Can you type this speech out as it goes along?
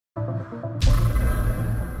Hello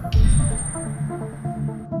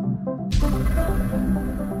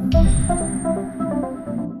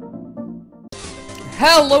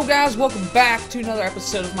guys, welcome back to another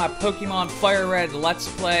episode of my Pokemon Fire Red Let's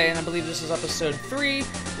Play, and I believe this is episode 3,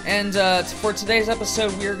 and for today's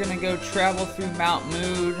episode we are going to go travel through Mount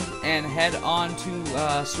Moon and head on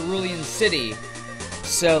to Cerulean City.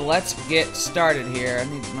 So let's get started here. I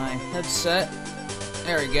need my headset.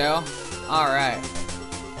 There we go. Alright.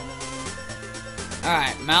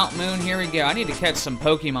 Alright, Mount Moon, here we go. I need to catch some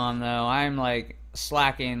Pokemon though. I'm like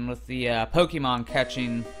slacking with the Pokemon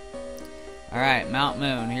catching. Alright, Mount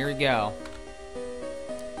Moon, here we go.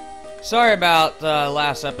 Sorry about the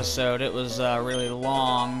last episode, it was really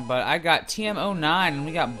long, but I got TM09 and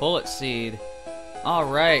we got Bullet Seed.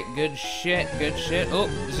 Alright, good shit, good shit. Oh,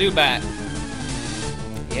 Zubat.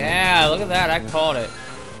 Yeah, look at that, I called it.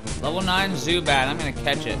 Level 9 Zubat, I'm gonna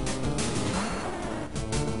catch it.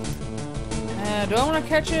 Do I want to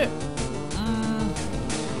catch it?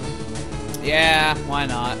 Yeah, why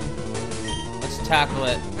not? Let's tackle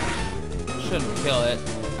it. Shouldn't kill it.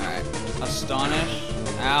 Alright. Astonish.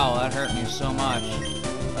 Ow, that hurt me so much.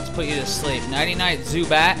 Let's put you to sleep. Nighty-night,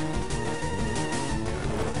 Zubat.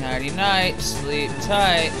 Nighty-night. Sleep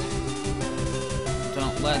tight.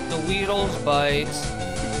 Don't let the Weedles bite.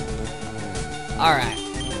 Alright.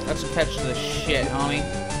 Let's catch this shit, homie.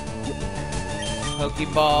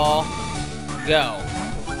 Pokeball. Go.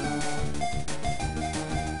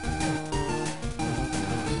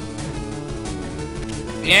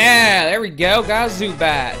 Yeah, there we go, got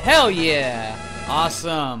Zubat. Hell yeah!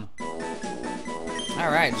 Awesome.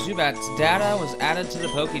 Alright, Zubat's data was added to the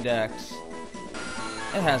Pokédex.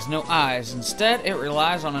 It has no eyes. Instead, it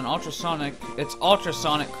relies on its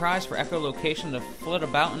ultrasonic cries for echolocation to flit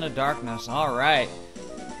about in the darkness. Alright.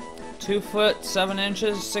 2 foot, 7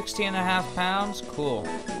 inches, 16.5 pounds. Cool.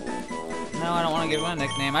 No, I don't want to give him a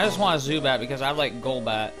nickname. I just want a Zubat because I like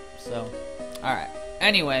Golbat. So, alright.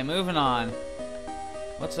 Anyway, moving on.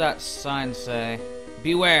 What's that sign say?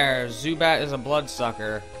 Beware, Zubat is a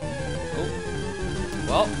bloodsucker. Oh.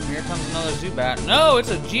 Well, here comes another Zubat. No, it's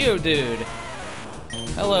a Geodude.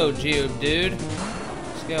 Hello, Geodude.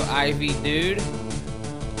 Let's go, Ivy Dude.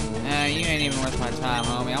 You ain't even worth my time,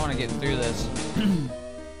 homie. I want to get through this.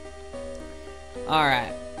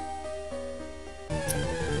 Alright.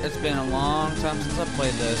 It's been a long time since I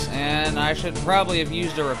played this, and I should probably have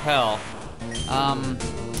used a repel.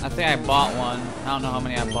 I think I bought one. I don't know how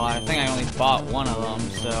many I bought. I think I only bought one of them,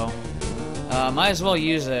 so might as well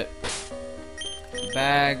use it.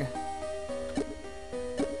 Bag.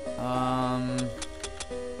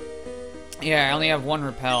 Yeah, I only have one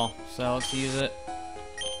repel, so let's use it.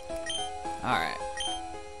 Alright.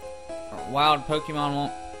 Wild Pokemon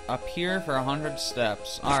won't appear for 100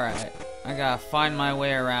 steps. Alright. I gotta find my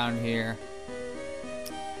way around here.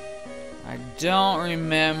 I don't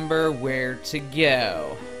remember where to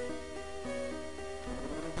go.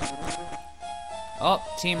 Oh,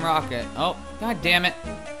 Team Rocket. Oh, god damn it.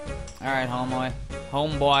 Alright,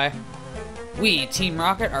 homeboy. We, Team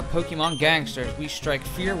Rocket, are Pokemon gangsters. We strike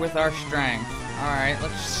fear with our strength. Alright,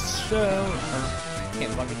 let's show... I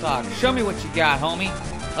can't fucking talk. Show me what you got, homie.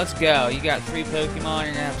 Let's go. You got 3 Pokemon.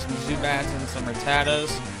 You're gonna have some Zubats and some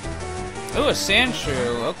Rattatas. Ooh, a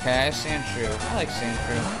Sandshrew. Okay, Sandshrew. I like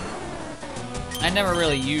Sandshrew. I never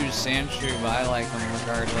really used Sandshrew, but I like them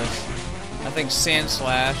regardless. I think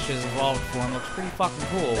Sandslash, his evolved form, looks pretty fucking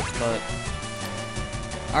cool, but...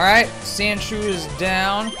 Alright, Sandshrew is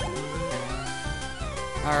down.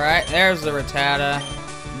 Alright, there's the Rattata.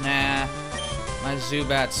 Nah, my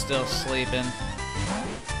Zubat's still sleeping.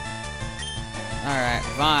 Alright,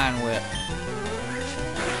 Vine Whip.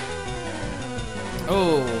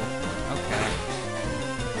 Ooh, okay.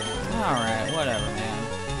 Alright, whatever, man.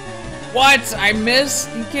 What? I missed?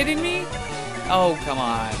 You kidding me? Oh, come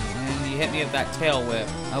on. And you hit me with that tail whip.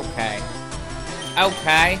 Okay.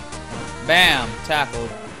 Okay. Bam. Tackled.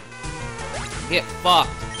 Get fucked.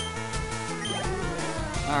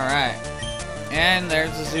 Alright. And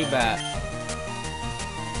there's the Zubat.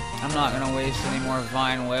 I'm not gonna waste any more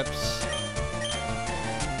Vine Whips.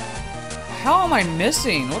 How am I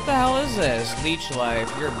missing? What the hell is this? Leech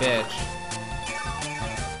Life. You're a bitch.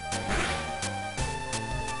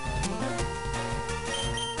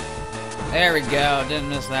 There we go. Didn't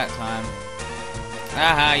miss that time.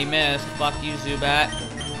 Aha, you missed. Fuck you, Zubat.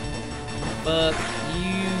 Fuck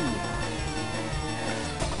you.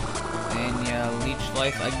 And you leech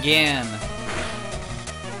life again.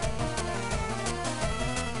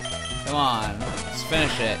 Come on. Let's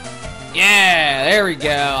finish it. Yeah! There we go.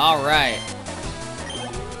 Alright.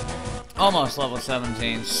 Almost level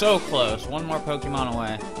 17. So close. One more Pokemon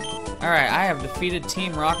away. Alright, I have defeated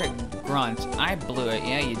Team Rocket Grunt. I blew it.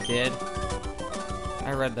 Yeah, you did.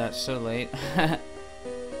 I read that so late.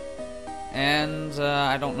 And,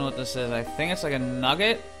 I don't know what this is. I think it's like a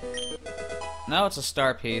nugget? No, it's a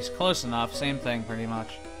star piece. Close enough. Same thing, pretty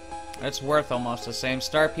much. It's worth almost the same.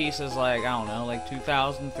 Star piece is like, I don't know, like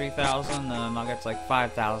 2,000, 3,000, and the nugget's like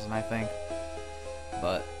 5,000, I think.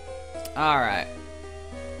 But, alright.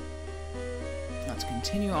 Let's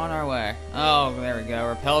continue on our way. Oh, there we go.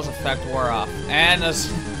 Repel's effect wore off. And as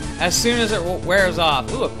soon as it wears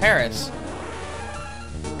off... Ooh, a Paris.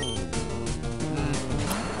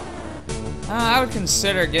 I would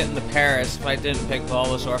consider getting the Paris if I didn't pick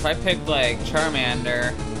Bulbasaur. If I picked, like,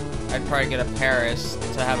 Charmander, I'd probably get a Paris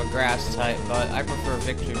to have a grass type, but I prefer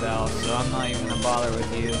Victory Bell, so I'm not even gonna bother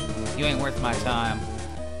with you. You ain't worth my time.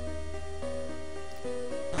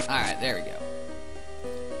 Alright, there we go.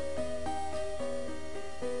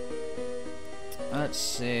 Let's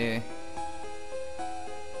see.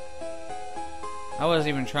 I wasn't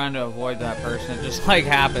even trying to avoid that person, it just, like,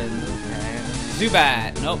 happened. Okay.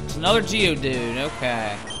 Zubat! Nope, it's another Geodude,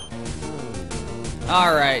 okay.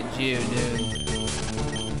 Alright, Geodude.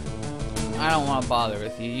 I don't want to bother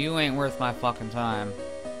with you. You ain't worth my fucking time.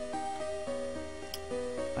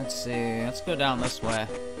 Let's see. Let's go down this way.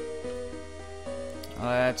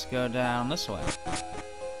 Let's go down this way.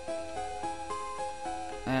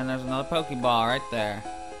 And there's another Pokeball right there.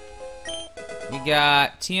 We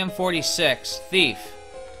got TM46, Thief.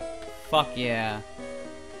 Fuck yeah.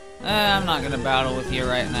 I'm not gonna battle with you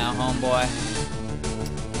right now, homeboy.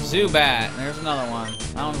 Zubat. There's another one.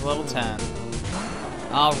 That one's level 10.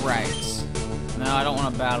 Alright. No, I don't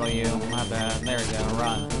want to battle you. My bad. There we go.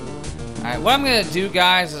 Run. Alright, what I'm going to do,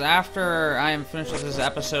 guys, is after I am finished with this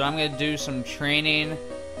episode, I'm going to do some training,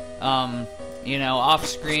 you know,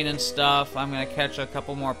 off-screen and stuff. I'm going to catch a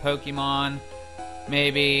couple more Pokemon,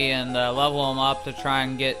 maybe, and level them up to try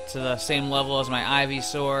and get to the same level as my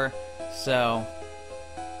Ivysaur. So,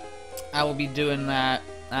 I will be doing that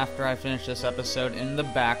after I finish this episode in the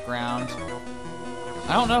background.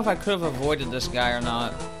 I don't know if I could have avoided this guy or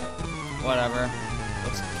not. Whatever.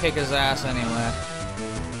 Let's kick his ass anyway.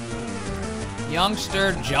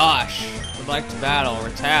 Youngster Josh would like to battle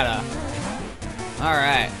Rattata.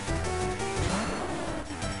 Alright.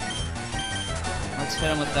 Let's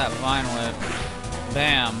hit him with that Vine Whip.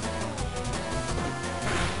 Bam.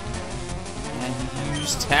 And he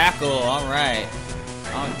used Tackle. Alright.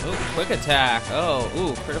 Oh, ooh, quick attack. Oh,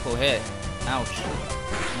 ooh, critical hit. Ouch.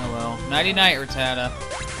 Oh well. Nighty-night, Rattata.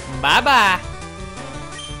 Bye-bye.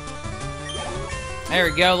 There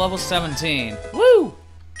we go, level 17. Woo!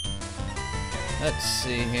 Let's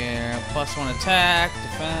see here. +1 attack,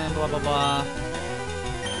 defend, blah, blah, blah.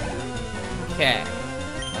 Okay.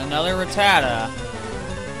 Another Rattata.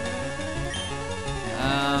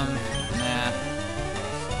 Nah.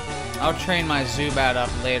 I'll train my Zubat up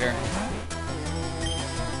later.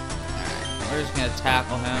 Alright, we're just gonna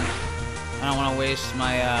tackle him. I don't want to waste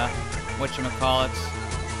my, whatchamacallits.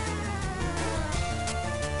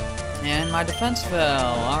 And my defense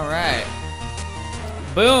fell. Alright.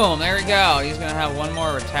 Boom! There we go. He's gonna have one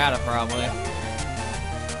more Rattata, probably.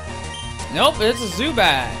 Nope, it's a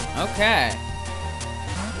Zubat. Okay.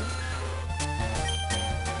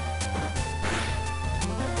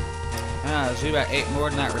 Ah, Zubat ate more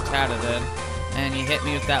than that Rattata did. And he hit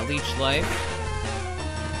me with that Leech Life.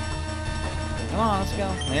 Come on, let's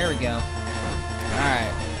go. There we go.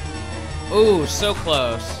 Alright. Ooh, so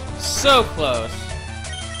close. So close.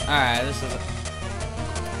 Alright, this is...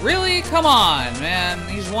 Really? Come on, man.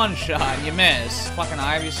 He's one shot. You miss. Fucking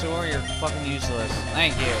Ivysaur, you're fucking useless.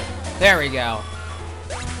 Thank you. There we go.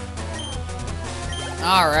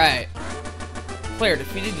 Alright. Player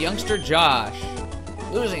defeated Youngster Josh.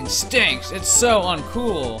 Losing stinks. It's so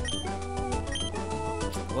uncool.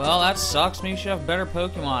 Well, that sucks. Maybe you should have better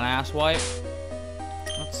Pokemon, asswipe.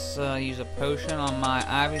 Let's use a potion on my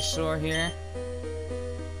Ivysaur here.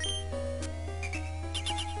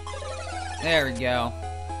 There we go.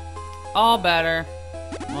 All better.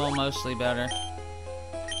 Well, mostly better.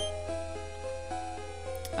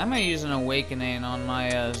 I might use an Awakening on my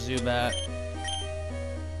Zubat.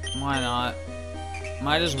 Why not?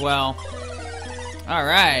 Might as well.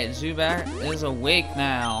 Alright, Zubat is awake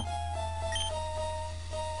now.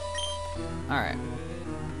 Alright.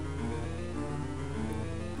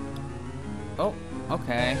 Oh,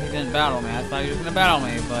 okay. He didn't battle me. I thought he was gonna battle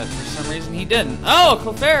me, but for some reason he didn't. Oh,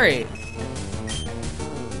 Clefairy!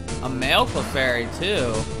 A male Clefairy,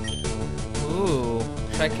 too. Ooh.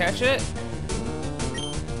 Should I catch it?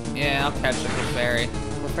 Yeah, I'll catch the Clefairy.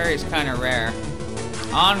 Clefairy's kind of rare.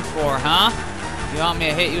 Encore, huh? You want me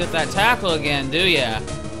to hit you with that tackle again, do ya?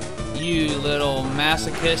 You little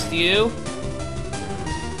masochist, you.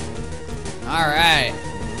 Alright.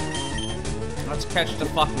 Let's catch the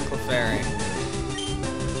fucking Clefairy.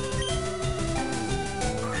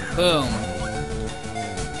 Boom.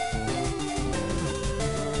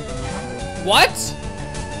 What?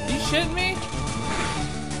 You shitting me?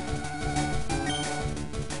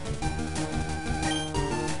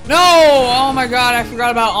 No! Oh my god, I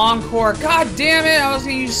forgot about Encore. God damn it, I was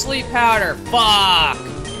gonna use sleep powder. Fuck!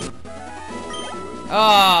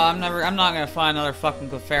 Oh, I'm not gonna find another fucking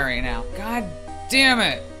Clefairy now. God damn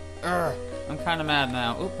it! Urgh. I'm kinda mad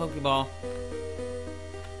now. Ooh, Pokeball.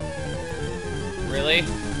 Really?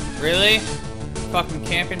 Really? Fucking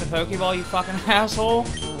camping the Pokeball, you fucking asshole?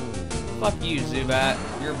 Fuck you, Zubat.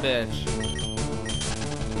 You're a bitch.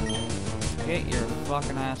 Get your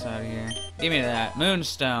fucking ass out of here. Give me that.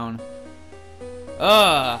 Moonstone.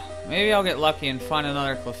 Maybe I'll get lucky and find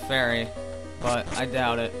another Clefairy, but I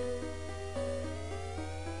doubt it.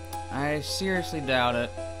 I seriously doubt it.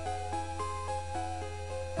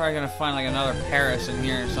 Probably gonna find like another Paris in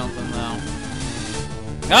here or something though.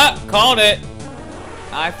 Ah! Called it!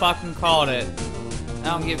 I fucking called it. I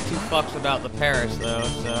don't give two fucks about the Paris though,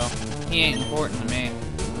 so he ain't important to me.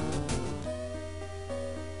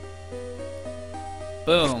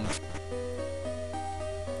 Boom.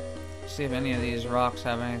 See if any of these rocks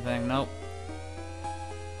have anything. Nope.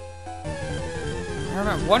 I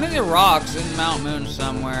remember one of the rocks in Mount Moon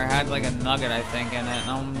somewhere had like a nugget, I think, in it, and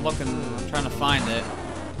I'm trying to find it.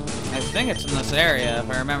 I think it's in this area, if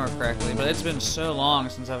I remember correctly, but it's been so long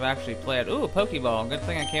since I've actually played. Ooh, a Pokeball. Good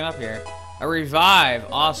thing I came up here. A Revive.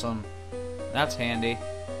 Awesome. That's handy.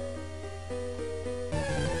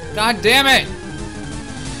 God damn it!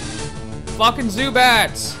 Fucking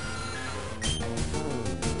Zubats!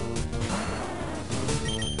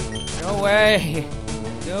 Go away!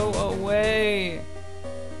 Go away!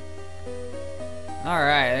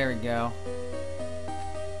 Alright, there we go.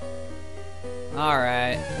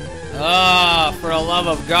 Alright. Oh, for the love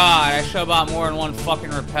of God, I should have bought more than one fucking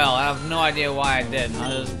repel. I have no idea why I didn't. I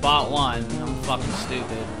just bought one. I'm fucking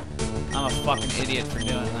stupid. I'm a fucking idiot for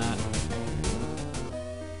doing that.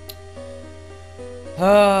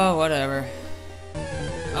 Oh, whatever.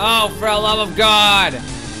 Oh, for the love of God!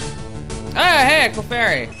 Hey, a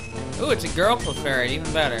Clefairy! Ooh, it's a girl Clefairy,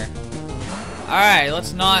 even better. Alright,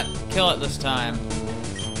 let's not kill it this time.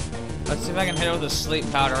 Let's see if I can hit it with a sleep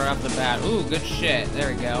powder right off the bat. Ooh, good shit. There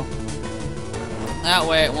we go. That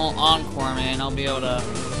way it won't Encore me, and I'll be able to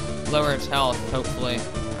lower its health, hopefully.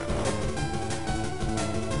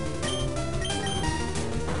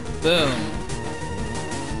 Boom.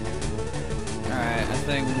 Alright, I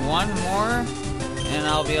think one more, and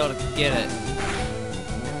I'll be able to get it.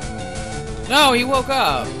 No, he woke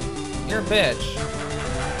up! You're a bitch.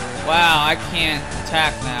 Wow, I can't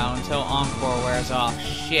attack now until Encore wears off.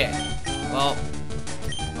 Shit. Well,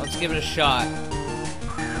 let's give it a shot.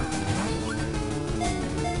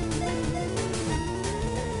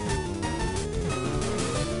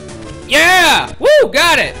 Yeah! Woo!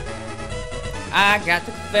 Got it! I got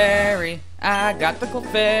the Clefairy. I got the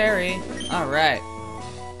Clefairy. Alright.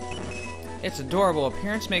 Its adorable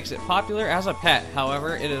appearance makes it popular as a pet.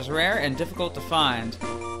 However, it is rare and difficult to find.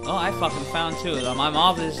 Well, I fucking found two of them. I'm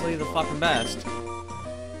obviously the fucking best.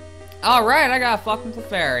 Alright, I got a fucking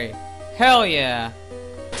Clefairy. Hell yeah.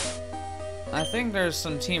 I think there's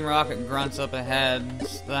some Team Rocket grunts up ahead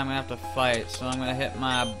that I'm gonna have to fight. So I'm gonna hit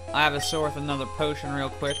my Ivysaur with another potion real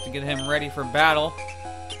quick to get him ready for battle.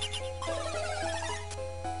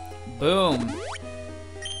 Boom.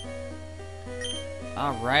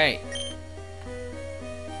 Alright.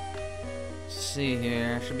 Let's see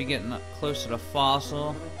here. I should be getting closer to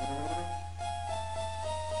Fossil.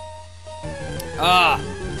 Ah!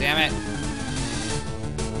 Damn it.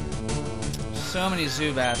 So many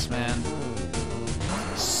Zubats, man.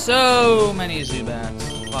 So many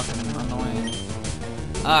Zubats. Fucking annoying.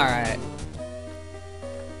 Alright.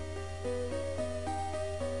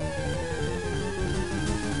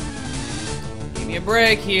 Give me a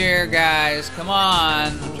break here, guys. Come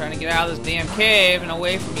on. I'm trying to get out of this damn cave and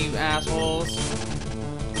away from you assholes.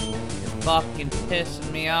 You're fucking pissing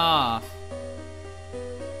me off.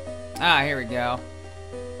 Ah, here we go.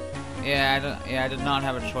 Yeah, I did not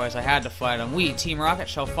have a choice. I had to fight them. We, Team Rocket,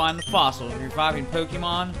 shall find the fossils. Reviving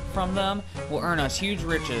Pokemon from them will earn us huge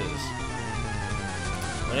riches.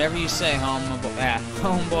 Whatever you say,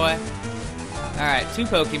 homeboy. Alright, two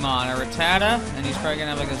Pokemon. A Rattata, and he's probably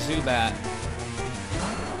gonna have like a Zubat.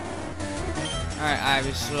 Alright,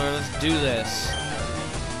 Ivysaur, let's do this.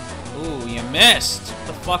 Ooh, you missed. What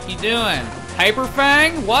the fuck you doing? Hyper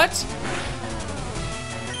Fang? What?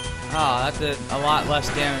 Oh, that did a lot less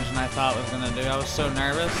damage than I thought it was gonna do. I was so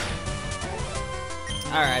nervous.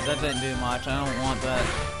 Alright, that didn't do much. I don't want that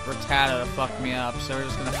Rattata to fuck me up, so we're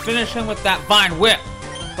just gonna finish him with that Vine Whip!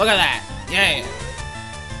 Look at that! Yeah!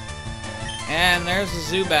 And there's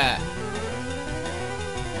the Zubat.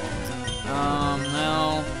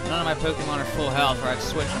 No. None of my Pokemon are full health, or I'd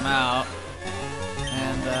switch them out.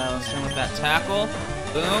 And, let's hit him with that Tackle.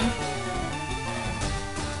 Boom.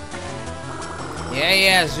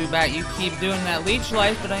 Yeah, Zubat, you keep doing that Leech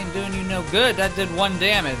Life, but I ain't doing you no good. That did 1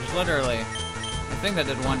 damage, literally. I think that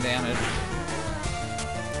did 1 damage.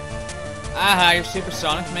 Aha, your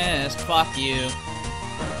Supersonic missed. Fuck you.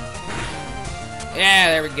 Yeah,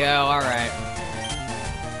 there we go. Alright.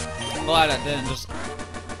 I'm glad that didn't just...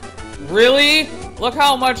 Really? Look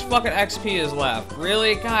how much fucking XP is left.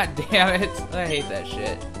 Really? God damn it. I hate that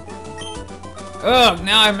shit. Ugh,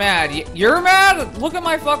 now I'm mad. You're mad? Look at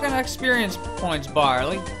my fucking experience points bar.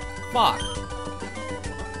 Like, fuck.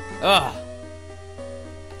 Ugh.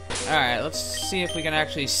 Alright, let's see if we can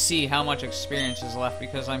actually see how much experience is left,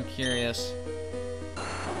 because I'm curious.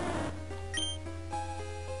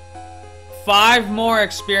 5 more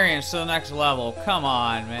experience to the next level. Come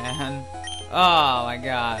on, man. Oh my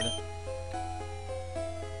god.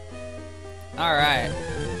 Alright.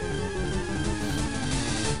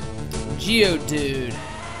 Geodude.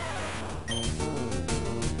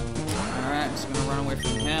 Alright, just gonna run away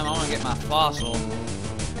from him. I wanna get my fossil.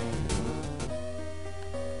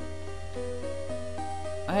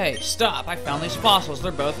 Hey, stop! I found these fossils.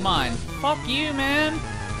 They're both mine. Fuck you, man!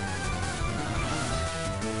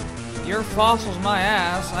 Your fossil's my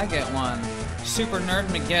ass. I get one. Super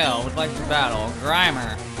Nerd Miguel would like to battle.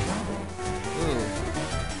 Grimer. Ooh.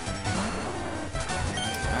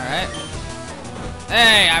 Alright.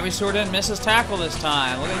 Hey, Ivysaur didn't miss his tackle this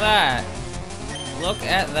time. Look at that. Look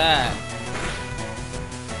at that.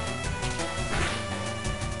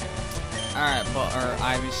 Alright,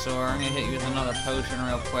 Ivysaur, I'm gonna hit you with another potion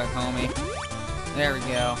real quick, homie. There we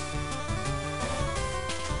go.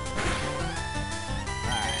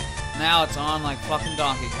 Alright. Now it's on like fucking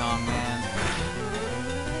Donkey Kong, man.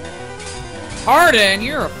 Harden,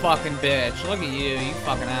 you're a fucking bitch. Look at you, you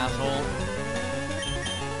fucking asshole.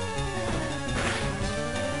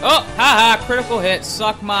 Oh, haha, critical hit.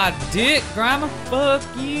 Suck my dick, Grandma. Fuck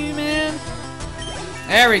you, man.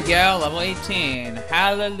 There we go, level 18.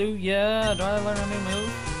 Hallelujah. Do I learn a new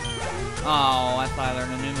move? Oh, I thought I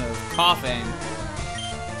learned a new move. Coughing.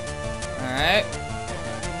 Alright.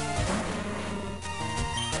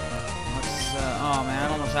 Oh man,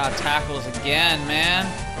 I'm almost out of tackles again, man.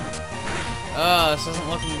 Oh, this isn't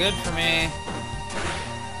looking good for me.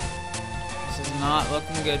 This is not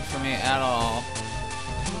looking good for me at all.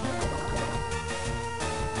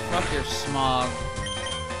 Fuck your Smog.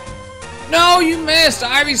 No, you missed!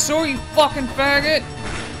 Ivysaur, you fucking faggot!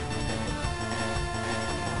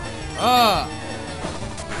 Ugh.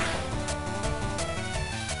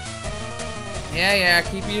 Yeah,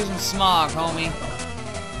 keep using Smog, homie.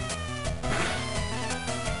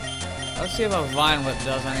 Let's see if a Vine Whip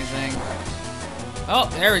does anything. Oh,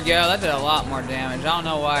 there we go. That did a lot more damage. I don't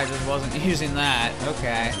know why I just wasn't using that.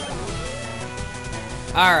 Okay.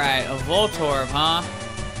 Alright, a Voltorb, huh?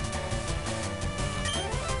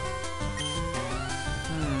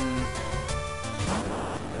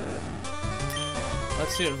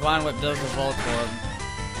 Let's see what Vine Whip does to Voltorb.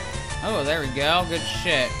 Oh, there we go. Good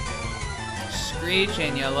shit. Screech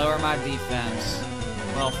and you lower my defense.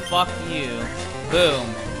 Well, fuck you. Boom.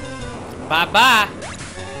 Bye-bye.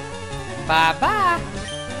 Bye-bye.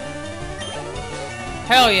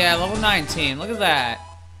 Hell yeah, level 19. Look at that.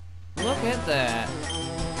 Look at that.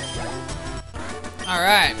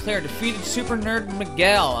 Alright, player defeated Super Nerd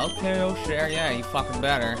Miguel. Okay, oh shit. Yeah, you fucking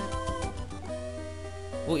better.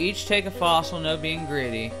 We'll each take a fossil, no being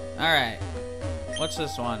greedy. Alright. What's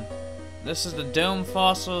this one? This is the Dome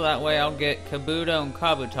fossil, that way I'll get Kabuto and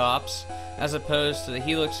Kabutops, as opposed to the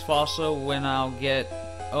Helix fossil when I'll get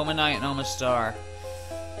Omanite and Omastar.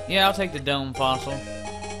 Yeah, I'll take the Dome fossil.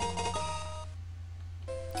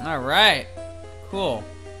 Alright. Cool.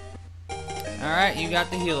 Alright, you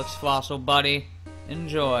got the Helix fossil, buddy.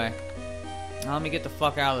 Enjoy. Now let me get the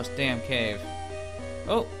fuck out of this damn cave.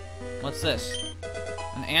 Oh, what's this?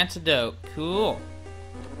 An antidote. Cool.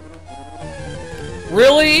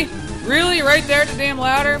 Really? Really? Right there at the damn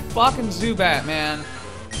ladder? Fucking Zubat, man.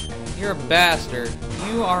 You're a bastard.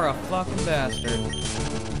 You are a fucking bastard.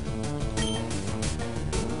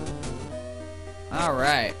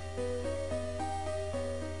 Alright.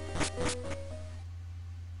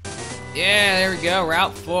 Yeah, there we go.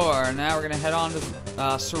 Route 4. Now we're gonna head on to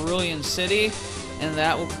Cerulean City And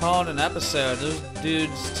that will call it an episode. Those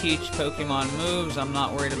dudes teach Pokemon moves. I'm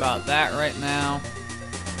not worried about that right now.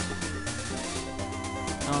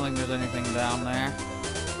 I don't think there's anything down there.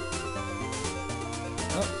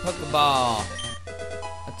 Oh, Pokeball.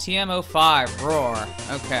 A TM05, Roar.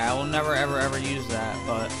 Okay, I will never ever use that,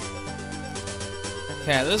 but...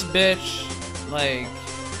 Okay, this bitch, like...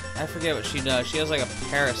 I forget what she does. She has like a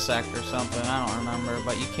Parasect or something. I don't remember,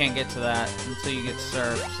 but you can't get to that until you get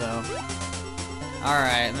surfed, so...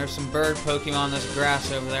 Alright, and there's some bird Pokemon, this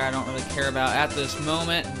grass over there I don't really care about at this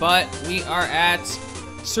moment, but we are at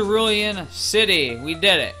Cerulean City. We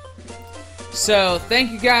did it. So,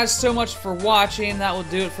 thank you guys so much for watching. That will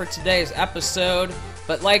do it for today's episode.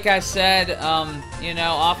 But like I said, you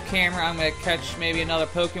know, off camera I'm going to catch maybe another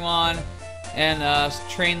Pokemon and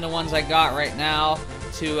train the ones I got right now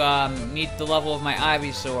to meet the level of my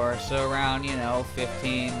Ivysaur. So around, you know,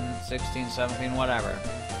 15, 16, 17, whatever.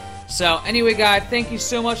 So, anyway, guys, thank you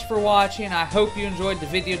so much for watching. I hope you enjoyed the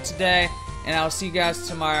video today, and I'll see you guys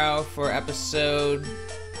tomorrow for episode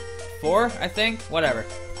 4, I think? Whatever.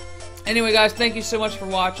 Anyway, guys, thank you so much for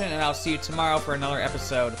watching, and I'll see you tomorrow for another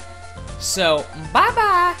episode. So,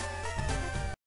 bye-bye!